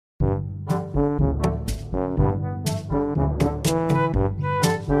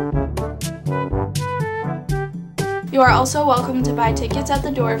You are also welcome to buy tickets at the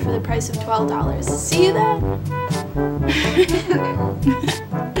door for the price of $12. See you then.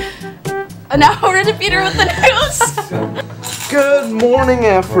 And now over to Peter with the news. Good morning,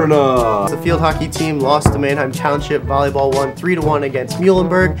 Ephrata. The field hockey team lost to Mannheim Township. Volleyball won 3-1 against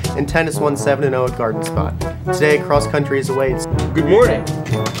Muhlenberg, and tennis won 7-0 at Garden Spot. Today, cross country is away. Good morning.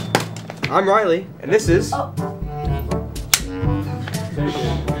 I'm Riley, and this is...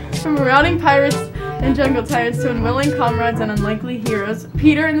 From marauding pirates and jungle tyrants to unwilling comrades and unlikely heroes,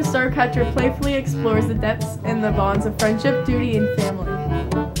 Peter and the Starcatcher playfully explores the depths and the bonds of friendship, duty, and family.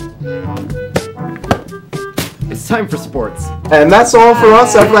 It's time for sports. And that's all for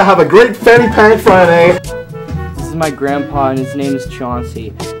us. Ephrata, have a great Fanny Pack Friday. This is my grandpa, and his name is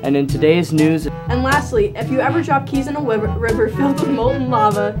Chauncey. And in today's news... And lastly, if you ever drop keys in a river filled with molten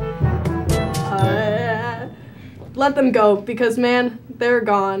lava, let them go, because man, they're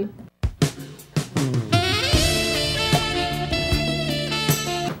gone.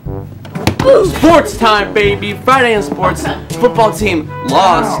 Sports time, baby! Friday in sports. Football team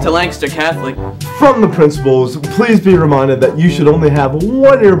lost to Lancaster Catholic. From the principals, please be reminded that you should only have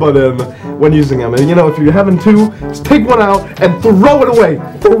one earbud in when using them. And you know, if you're having two, just take one out and throw it away.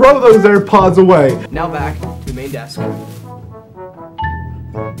 Throw those AirPods away. Now back to the main desk.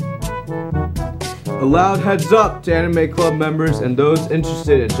 A loud heads up to anime club members and those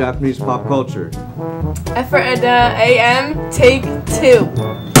interested in Japanese pop culture. Ephrata AM, take 2.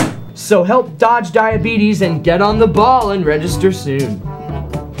 So help dodge diabetes and get on the ball and register soon.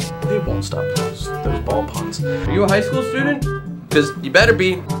 They won't stop those ball puns. Are you a high school student? Because you better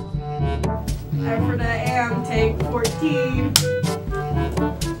be. Ephrata AM, take 14.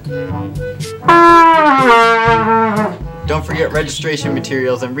 Don't forget, registration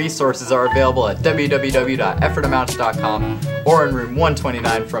materials and resources are available at www.effortamounts.com or in room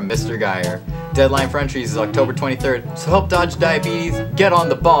 129 from Mr. Geyer. Deadline for entries is October 23rd, so help dodge diabetes, get on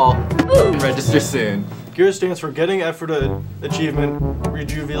the ball, and register soon. GEAR stands for Getting Ephrata Achievement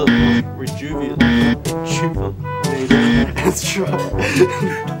Rejuvenated. That's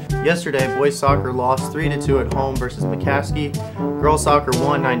right. Yesterday, boys soccer lost 3-2 at home versus McCaskey. Girls soccer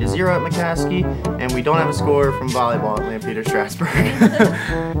won 9-0 at McCaskey, and we don't have a score from volleyball at Lampeter Strasburg.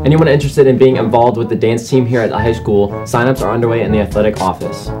 Anyone interested in being involved with the dance team here at the high school, sign-ups are underway in the athletic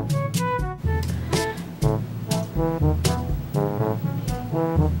office.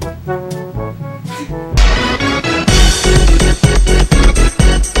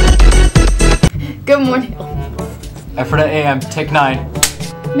 Good morning. Ephrata AM, take 9.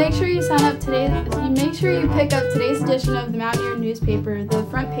 Make sure you sign up today. Make sure you pick up today's edition of the Mountaineer newspaper. The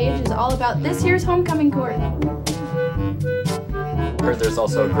front page is all about this year's homecoming court. Heard there's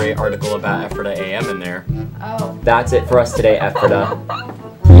also a great article about Ephrata AM in there. Oh. That's it for us today, Ephrata.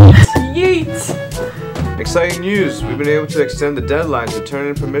 Yeet! Exciting news! We've been able to extend the deadline to turn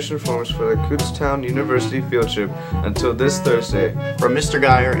in permission forms for the Kutztown University field trip until this Thursday. From Mr.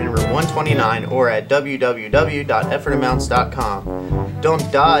 Geyer in room 129 or at www.effortamounts.com.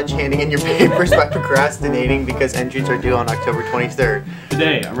 Don't dodge handing in your papers by procrastinating because entries are due on October 23rd.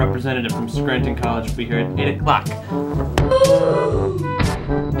 Today, a representative from Scranton College will be here at 8 o'clock.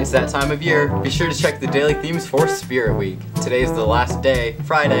 It's that time of year. Be sure to check the daily themes for Spirit Week. Today is the last day,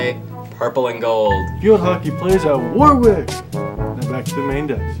 Friday, purple and gold. Field hockey plays at Warwick. Now back to the main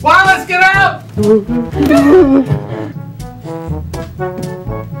desk. Wow, let's get out!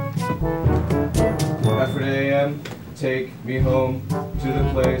 Ephrata AM, take me home to the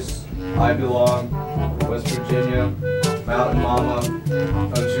place I belong, West Virginia, Mountain Mama,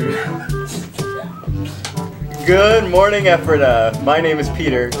 country. Good morning, Ephrata. My name is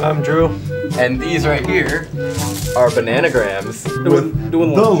Peter. I'm Drew. And these right here are bananagrams. Doing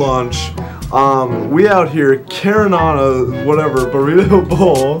The lunch. We out here carrying on a whatever burrito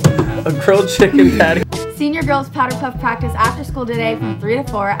bowl. A grilled chicken patty. Senior girls powder puff practice after school today from 3 to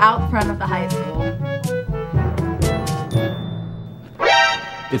 4 out front of the high school.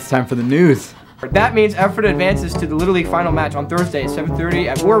 It's time for the news. That means Ephrata advances to the Little League final match on Thursday at 7:30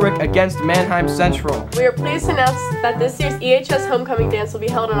 at Warwick against Mannheim Central. We are pleased to announce that this year's EHS homecoming dance will be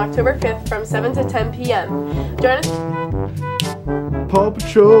held on October 5th from 7 to 10 p.m. Join us. Paw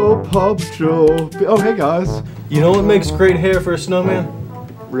Patrol, Paw Patrol. Oh, hey guys. You know what makes great hair for a snowman?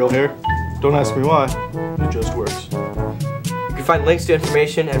 Real hair. Don't ask me why. It just works. You can find links to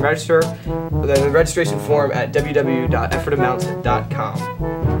information and register the registration form at www.effortamounts.com.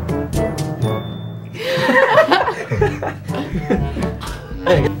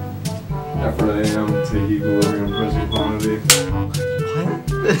 Hey. Ephrata AM, take equilibrium present quantity.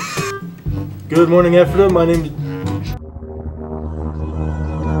 Good morning, Ephrata. My name is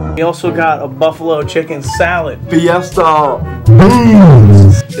We also got a buffalo chicken salad. Fiesta.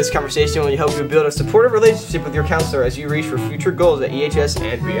 This conversation will help you build a supportive relationship with your counselor as you reach for future goals at EHS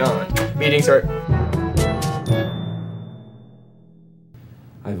and beyond. Meetings are...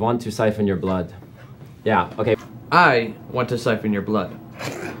 I want to siphon your blood. Yeah, okay. I want to siphon your blood.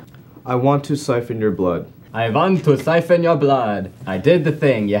 I want to siphon your blood. I want to siphon your blood. I did the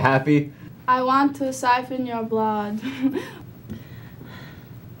thing. You happy? I want to siphon your blood.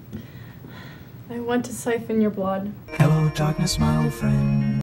 I want to siphon your blood. Hello, darkness, my old friend.